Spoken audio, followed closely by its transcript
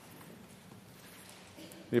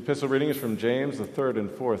The epistle reading is from James, the 3rd and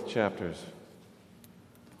 4th chapters.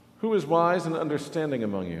 Who is wise and understanding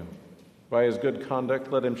among you? By his good conduct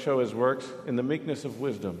let him show his works in the meekness of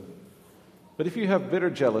wisdom. But if you have bitter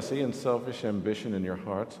jealousy and selfish ambition in your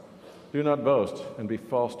hearts, do not boast and be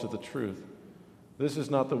false to the truth. This is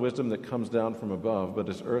not the wisdom that comes down from above, but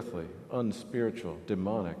is earthly, unspiritual,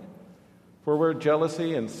 demonic. For where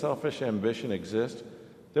jealousy and selfish ambition exist,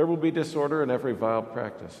 there will be disorder and every vile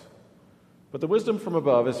practice. But the wisdom from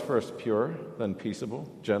above is first pure, then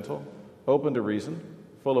peaceable, gentle, open to reason,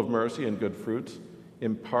 full of mercy and good fruits,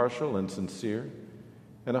 impartial and sincere.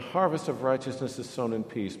 And a harvest of righteousness is sown in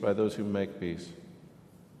peace by those who make peace.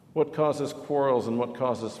 What causes quarrels and what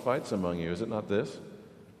causes fights among you? Is it not this,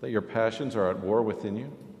 that your passions are at war within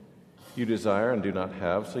you? You desire and do not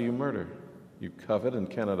have, so you murder. You covet and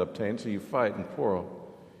cannot obtain, so you fight and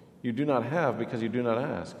quarrel. You do not have because you do not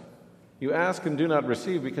ask. You ask and do not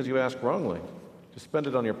receive because you ask wrongly, to spend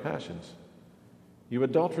it on your passions. You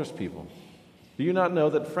adulterous people, do you not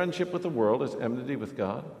know that friendship with the world is enmity with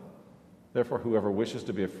God? Therefore, whoever wishes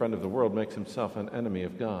to be a friend of the world makes himself an enemy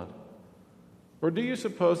of God. Or do you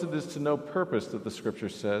suppose it is to no purpose that the Scripture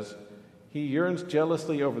says, He yearns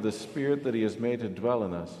jealously over the Spirit that He has made to dwell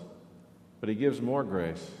in us, but He gives more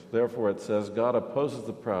grace. Therefore it says, God opposes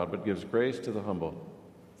the proud, but gives grace to the humble.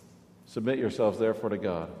 Submit yourselves therefore to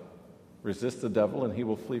God. Resist the devil, and he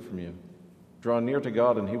will flee from you. Draw near to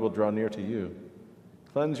God, and He will draw near to you.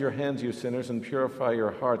 Cleanse your hands, you sinners, and purify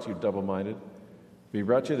your hearts, you double-minded. Be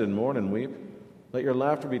wretched and mourn and weep. Let your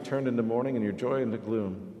laughter be turned into mourning and your joy into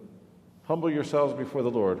gloom. Humble yourselves before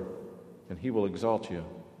the Lord, and He will exalt you.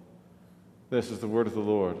 This is the word of the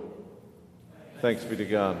Lord. Thanks be to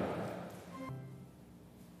God.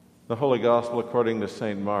 The Holy Gospel according to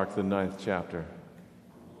St. Mark, the 9th chapter.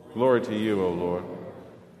 Glory to you, O Lord.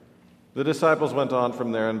 The disciples went on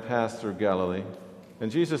from there and passed through Galilee,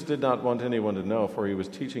 and Jesus did not want anyone to know, for He was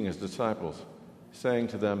teaching His disciples, saying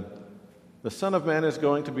to them, The Son of Man is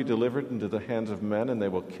going to be delivered into the hands of men, and they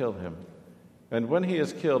will kill Him. And when He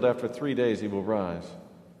is killed, after 3 days He will rise.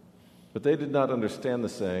 But they did not understand the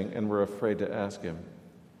saying, and were afraid to ask Him.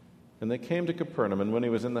 And they came to Capernaum, and when He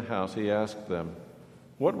was in the house, He asked them,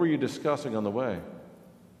 What were you discussing on the way?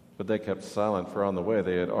 But they kept silent, for on the way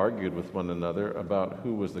they had argued with one another about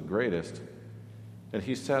who was the greatest. And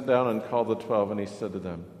He sat down and called the 12, and He said to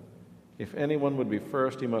them, If anyone would be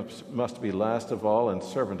first, he must be last of all and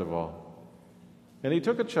servant of all. And He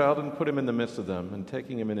took a child and put him in the midst of them, and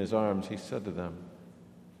taking him in His arms, He said to them,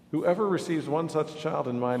 Whoever receives one such child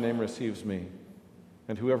in my name receives me,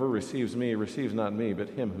 and whoever receives me receives not me, but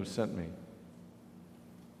Him who sent me.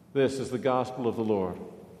 This is the gospel of the Lord.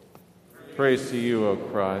 Praise to you, O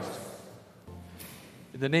Christ.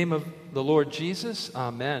 In the name of the Lord Jesus,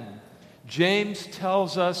 amen. James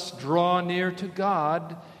tells us, draw near to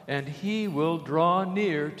God, and He will draw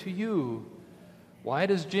near to you. Why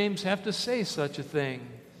does James have to say such a thing?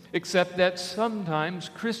 Except that sometimes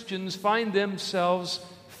Christians find themselves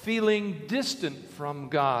feeling distant from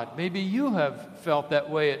God. Maybe you have felt that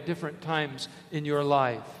way at different times in your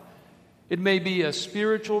life. It may be a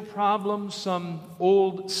spiritual problem, some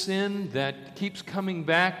old sin that keeps coming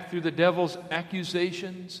back through the devil's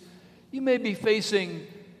accusations. You may be facing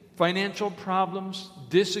financial problems,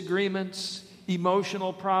 disagreements,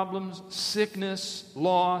 emotional problems, sickness,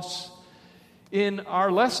 loss. In our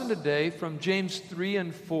lesson today from James 3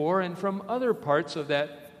 and 4 and from other parts of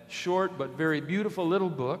that short but very beautiful little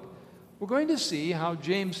book, we're going to see how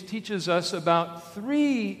James teaches us about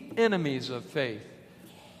 3 enemies of faith.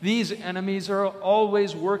 These enemies are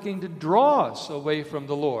always working to draw us away from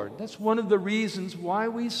the Lord. That's one of the reasons why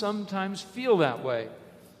we sometimes feel that way.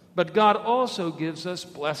 But God also gives us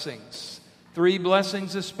blessings. 3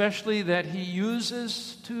 blessings especially that He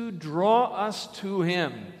uses to draw us to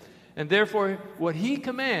Him. And therefore, what He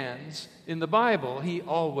commands in the Bible, He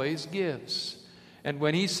always gives. And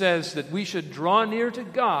when He says that we should draw near to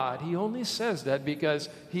God, He only says that because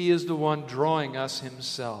He is the one drawing us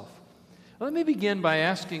Himself. Let me begin by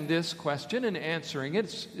asking this question and answering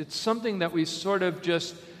it. It's something that we sort of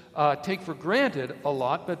just take for granted a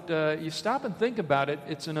lot, but you stop and think about it,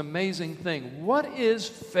 it's an amazing thing. What is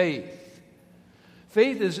faith?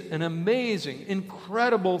 Faith is an amazing,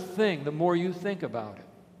 incredible thing the more you think about it.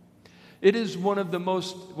 It is one of the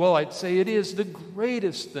most, I'd say it is the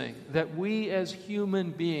greatest thing that we as human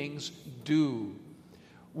beings do.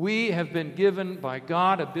 We have been given by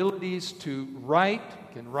God abilities to write.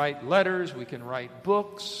 We can write letters, we can write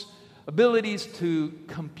books, abilities to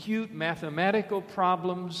compute mathematical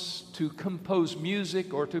problems, to compose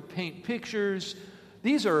music or to paint pictures,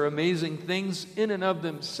 These are amazing things in and of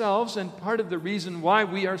themselves, and part of the reason why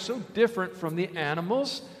we are so different from the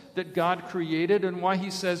animals that God created and why He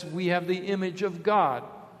says we have the image of God.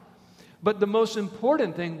 But the most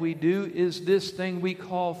important thing we do is this thing we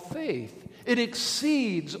call faith. It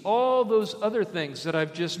exceeds all those other things that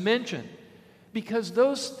I've just mentioned, because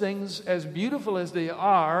those things, as beautiful as they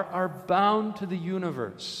are bound to the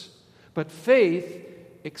universe. But faith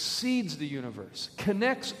exceeds the universe,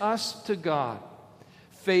 connects us to God.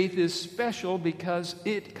 Faith is special because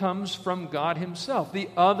it comes from God Himself. The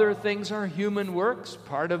other things are human works,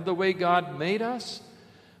 part of the way God made us.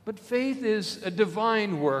 But faith is a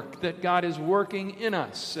divine work that God is working in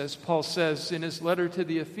us. As Paul says in his letter to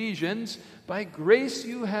the Ephesians, by grace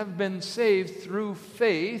you have been saved through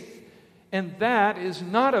faith, and that is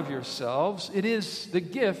not of yourselves, it is the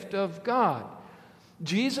gift of God.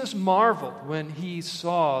 Jesus marveled when He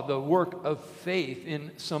saw the work of faith in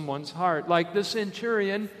someone's heart, like the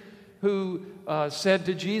centurion who said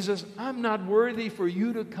to Jesus, I'm not worthy for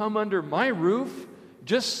you to come under my roof.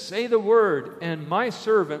 Just say the word, and my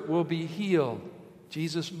servant will be healed.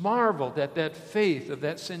 Jesus marveled at that faith of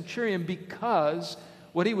that centurion because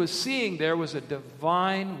what he was seeing there was a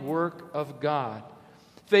divine work of God.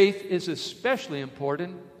 Faith is especially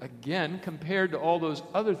important, again, compared to all those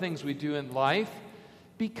other things we do in life,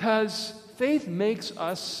 because faith makes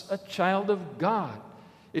us a child of God.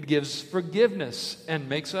 It gives forgiveness and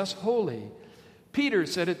makes us holy. Peter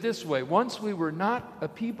said it this way, once we were not a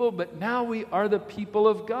people, but now we are the people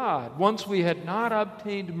of God. Once we had not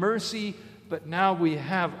obtained mercy, but now we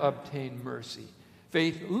have obtained mercy.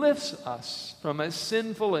 Faith lifts us from a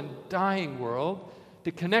sinful and dying world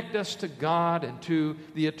to connect us to God and to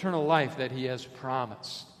the eternal life that He has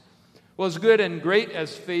promised. Well, as good and great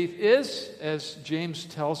as faith is, as James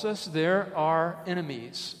tells us, there are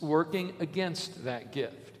enemies working against that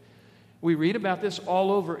gift. We read about this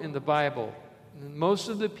all over in the Bible. Most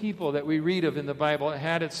of the people that we read of in the Bible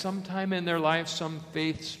had at some time in their life some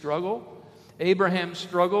faith struggle. Abraham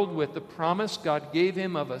struggled with the promise God gave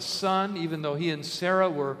him of a son, even though he and Sarah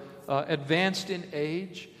were advanced in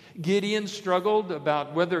age. Gideon struggled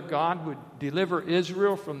about whether God would deliver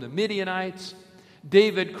Israel from the Midianites.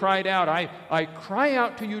 David cried out, I cry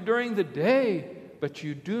out to you during the day, but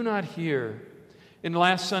you do not hear. In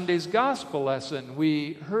last Sunday's gospel lesson,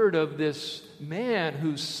 we heard of this man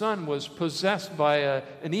whose son was possessed by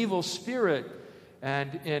an evil spirit.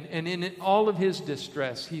 And in all of his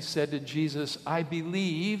distress, he said to Jesus, I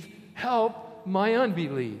believe, help my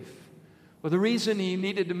unbelief. Well, the reason he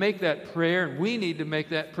needed to make that prayer, and we need to make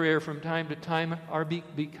that prayer from time to time, are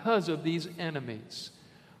because of these enemies.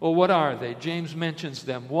 Well, what are they? James mentions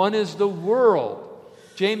them. One is the world.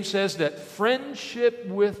 James says that friendship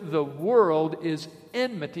with the world is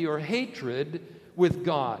enmity or hatred with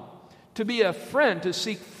God. To be a friend, to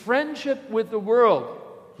seek friendship with the world,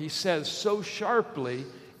 he says so sharply,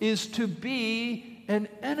 is to be an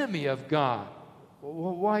enemy of God.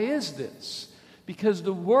 Well, why is this? Because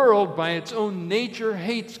the world, by its own nature,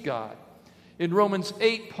 hates God. In Romans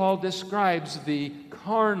 8, Paul describes the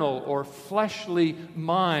carnal or fleshly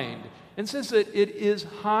mind and says that it is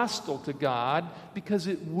hostile to God because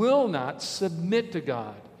it will not submit to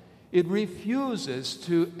God. It refuses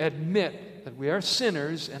to admit that we are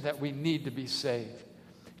sinners and that we need to be saved.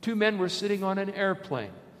 Two men were sitting on an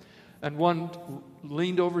airplane, and one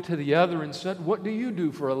leaned over to the other and said, "What do you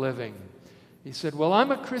do for a living?" He said, "Well,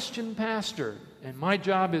 I'm a Christian pastor, and my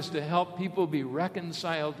job is to help people be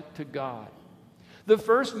reconciled to God." The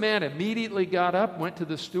first man immediately got up, went to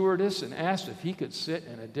the stewardess, and asked if he could sit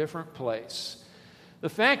in a different place. The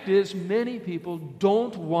fact is, many people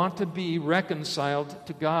don't want to be reconciled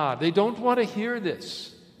to God. They don't want to hear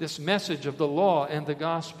this message of the law and the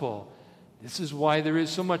gospel. This is why there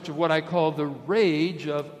is so much of what I call the rage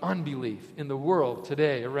of unbelief in the world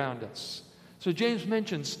today around us. So James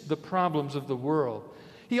mentions the problems of the world.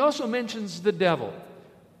 He also mentions the devil.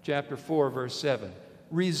 Chapter 4, verse 7.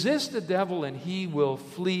 Resist the devil and he will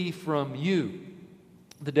flee from you.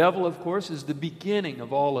 The devil, of course, is the beginning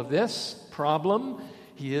of all of this problem.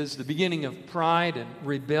 He is the beginning of pride and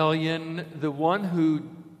rebellion, the one who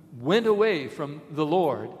went away from the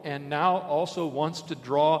Lord and now also wants to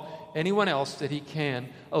draw anyone else that he can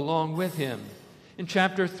along with him. In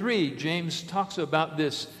chapter 3, James talks about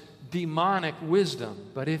this demonic wisdom.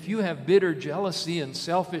 But if you have bitter jealousy and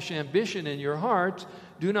selfish ambition in your heart,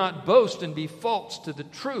 do not boast and be false to the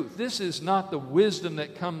truth. This is not the wisdom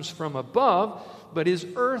that comes from above, but is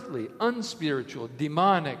earthly, unspiritual,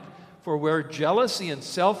 demonic. For where jealousy and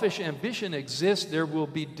selfish ambition exist, there will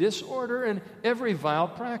be disorder and every vile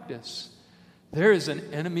practice. There is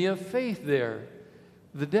an enemy of faith there,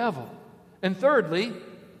 the devil. And thirdly,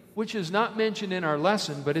 which is not mentioned in our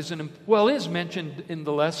lesson, but is mentioned in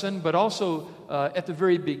the lesson, but also at the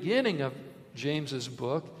very beginning of James's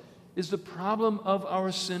book, is the problem of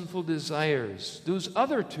our sinful desires. Those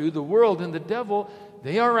other two, the world and the devil,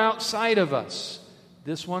 they are outside of us.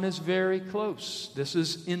 This one is very close. This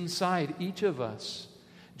is inside each of us.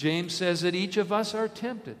 James says that each of us are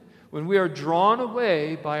tempted when we are drawn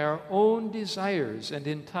away by our own desires and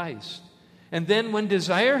enticed. And then when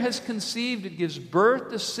desire has conceived, it gives birth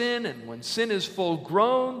to sin, and when sin is full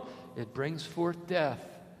grown, it brings forth death.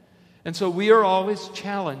 And so we are always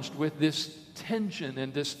challenged with this tension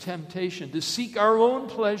and this temptation to seek our own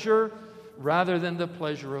pleasure rather than the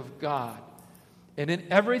pleasure of God. And in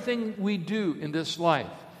everything we do in this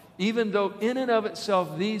life, even though in and of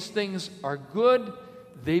itself these things are good,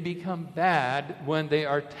 they become bad when they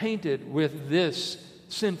are tainted with this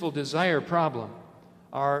sinful desire problem.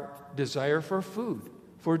 Our desire for food,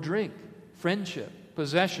 for drink, friendship,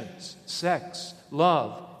 possessions, sex,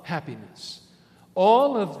 love, happiness.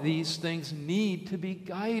 All of these things need to be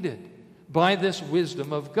guided by this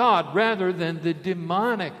wisdom of God rather than the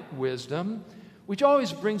demonic wisdom, which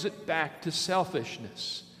always brings it back to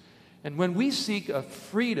selfishness. And when we seek a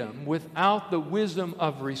freedom without the wisdom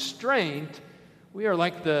of restraint, we are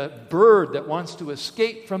like the bird that wants to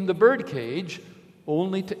escape from the birdcage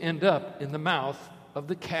only to end up in the mouth of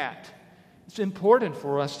the cat. It's important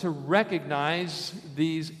for us to recognize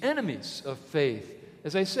these enemies of faith.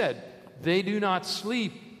 As I said, they do not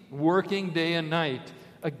sleep, working day and night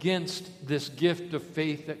against this gift of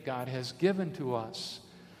faith that God has given to us.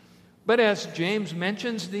 But as James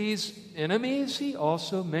mentions these enemies, he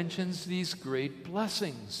also mentions these great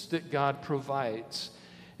blessings that God provides.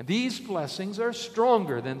 And these blessings are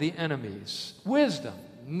stronger than the enemies. Wisdom.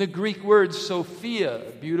 And the Greek word Sophia,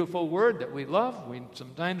 a beautiful word that we love. We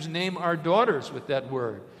sometimes name our daughters with that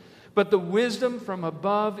word. But the wisdom from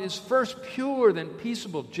above is first pure, then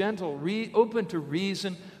peaceable, gentle, open to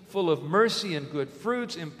reason, full of mercy and good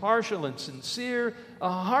fruits, impartial and sincere.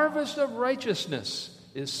 A harvest of righteousness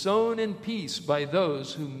is sown in peace by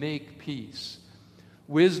those who make peace.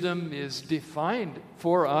 Wisdom is defined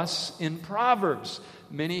for us in Proverbs.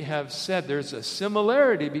 Many have said there's a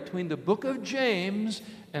similarity between the book of James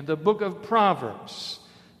and the book of Proverbs.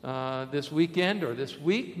 This weekend or this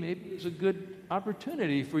week, maybe it's a good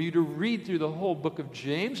opportunity for you to read through the whole book of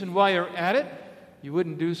James. And while you're at it, you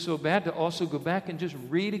wouldn't do so bad to also go back and just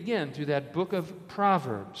read again through that book of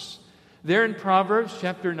Proverbs. There in Proverbs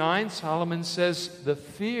chapter 9, Solomon says, "The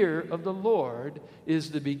fear of the Lord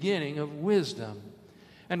is the beginning of wisdom."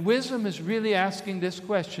 And wisdom is really asking this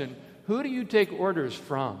question: who do you take orders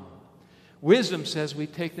from? Wisdom says we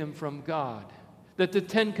take them from God, that the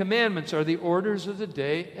 10 Commandments are the orders of the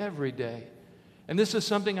day, every day. And this is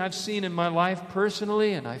something I've seen in my life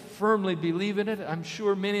personally, and I firmly believe in it. I'm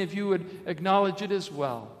sure many of you would acknowledge it as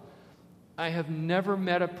well. I have never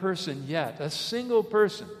met a person yet, a single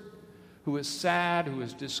person, who is sad, who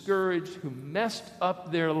is discouraged, who messed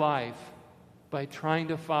up their life by trying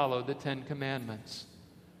to follow the 10 Commandments.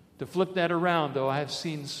 To flip that around, though, I have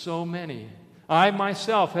seen so many. I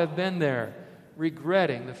myself have been there,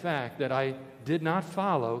 regretting the fact that I did not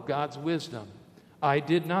follow God's wisdom. I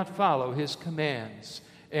did not follow His commands.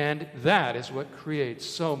 And that is what creates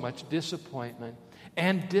so much disappointment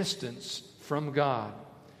and distance from God.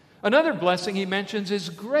 Another blessing he mentions is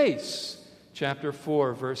grace. Chapter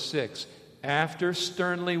 4, verse 6. After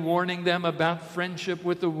sternly warning them about friendship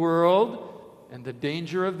with the world and the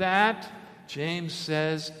danger of that, James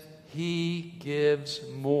says, He gives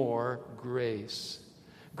more grace.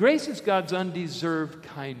 Grace is God's undeserved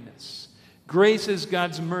kindness. Grace is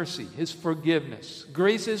God's mercy, His forgiveness.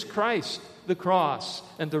 Grace is Christ, the cross,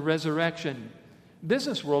 and the resurrection.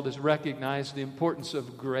 Business world has recognized the importance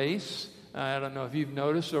of grace. I don't know if you've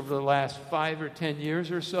noticed over the last 5 or 10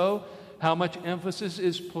 years or so how much emphasis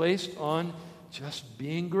is placed on just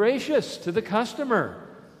being gracious to the customer.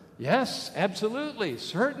 Yes, absolutely,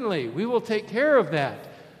 certainly, we will take care of that.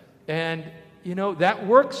 And, that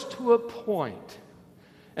works to a point.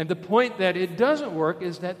 And the point that it doesn't work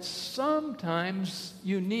is that sometimes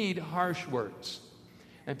you need harsh words.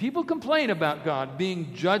 And people complain about God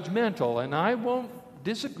being judgmental, and I won't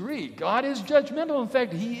disagree. God is judgmental. In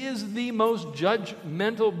fact, He is the most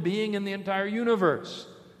judgmental being in the entire universe.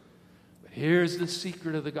 But here's the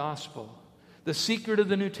secret of the gospel, the secret of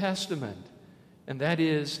the New Testament, and that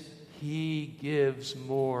is He gives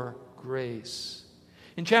more grace.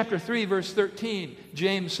 In chapter 3, verse 13,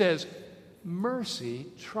 James says, mercy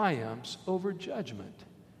triumphs over judgment.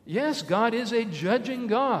 Yes, God is a judging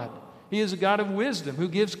God. He is a God of wisdom who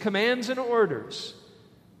gives commands and orders.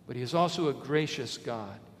 But He is also a gracious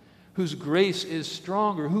God. whose grace is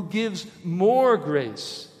stronger, who gives more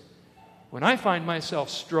grace. When I find myself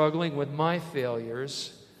struggling with my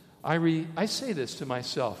failures, I say this to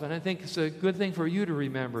myself, and I think it's a good thing for you to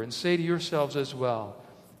remember and say to yourselves as well.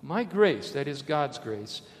 My grace, that is God's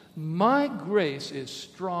grace, my grace is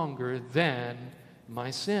stronger than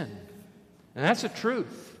my sin. And that's the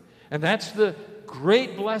truth. And that's the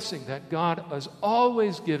great blessing that God is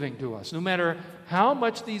always giving to us. No matter how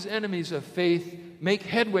much these enemies of faith make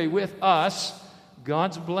headway with us,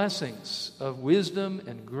 God's blessings of wisdom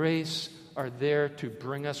and grace are there to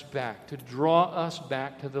bring us back, to draw us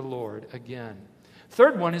back to the Lord again.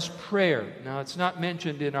 Third one is prayer. Now, it's not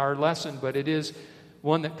mentioned in our lesson, but it is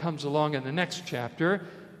one that comes along in the next chapter.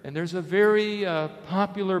 And there's a very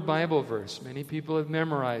popular Bible verse. Many people have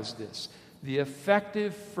memorized this. The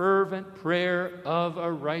effective, fervent prayer of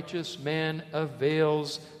a righteous man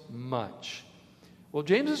avails much. Well,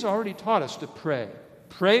 James has already taught us to pray.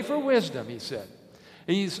 Pray for wisdom, he said.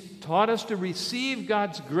 He's taught us to receive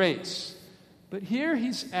God's grace. But here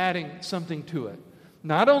he's adding something to it.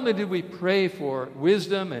 Not only do we pray for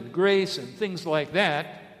wisdom and grace and things like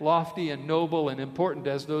that, lofty and noble and important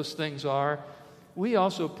as those things are, we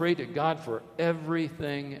also pray to God for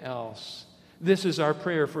everything else. This is our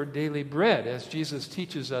prayer for daily bread, as Jesus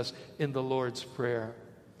teaches us in the Lord's Prayer.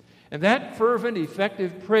 And that fervent,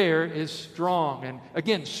 effective prayer is strong. And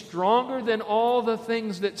again, stronger than all the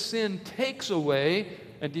things that sin takes away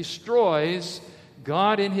and destroys.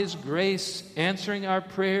 God, in His grace, answering our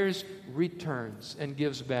prayers, returns and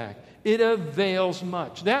gives back. It avails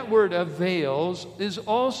much. That word avails is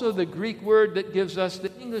also the Greek word that gives us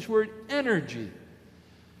the English word energy.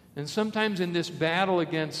 And sometimes in this battle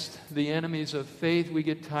against the enemies of faith, we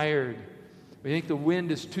get tired. We think the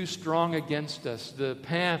wind is too strong against us. The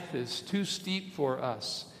path is too steep for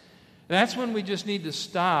us. That's when we just need to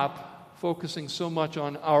stop focusing so much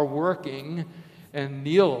on our working and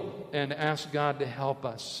kneel and ask God to help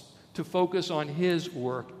us, to focus on His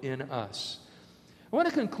work in us. I want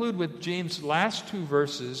to conclude with James' last two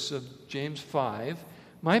verses of James 5.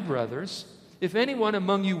 My brothers, if anyone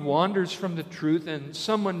among you wanders from the truth and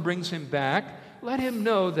someone brings him back, let him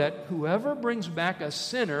know that whoever brings back a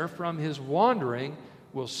sinner from his wandering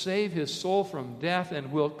will save his soul from death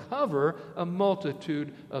and will cover a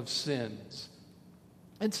multitude of sins.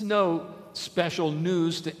 It's no special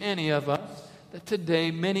news to any of us that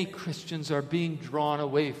today many Christians are being drawn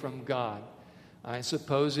away from God. I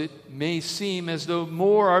suppose it may seem as though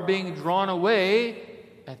more are being drawn away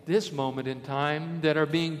at this moment in time that are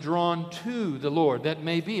being drawn to the Lord. That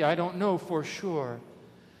may be, I don't know for sure.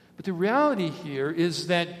 But the reality here is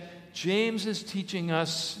that James is teaching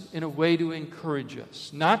us in a way to encourage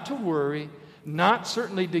us, not to worry, not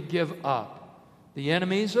certainly to give up. The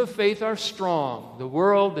enemies of faith are strong, the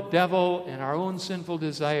world, the devil, and our own sinful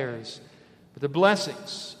desires. But the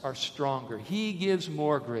blessings are stronger. He gives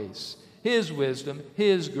more grace. His wisdom,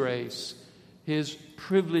 His grace, His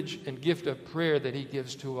privilege and gift of prayer that He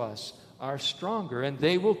gives to us are stronger, and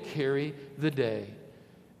they will carry the day.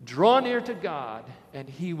 Draw near to God, and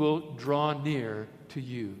He will draw near to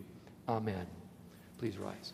you. Amen. Please rise.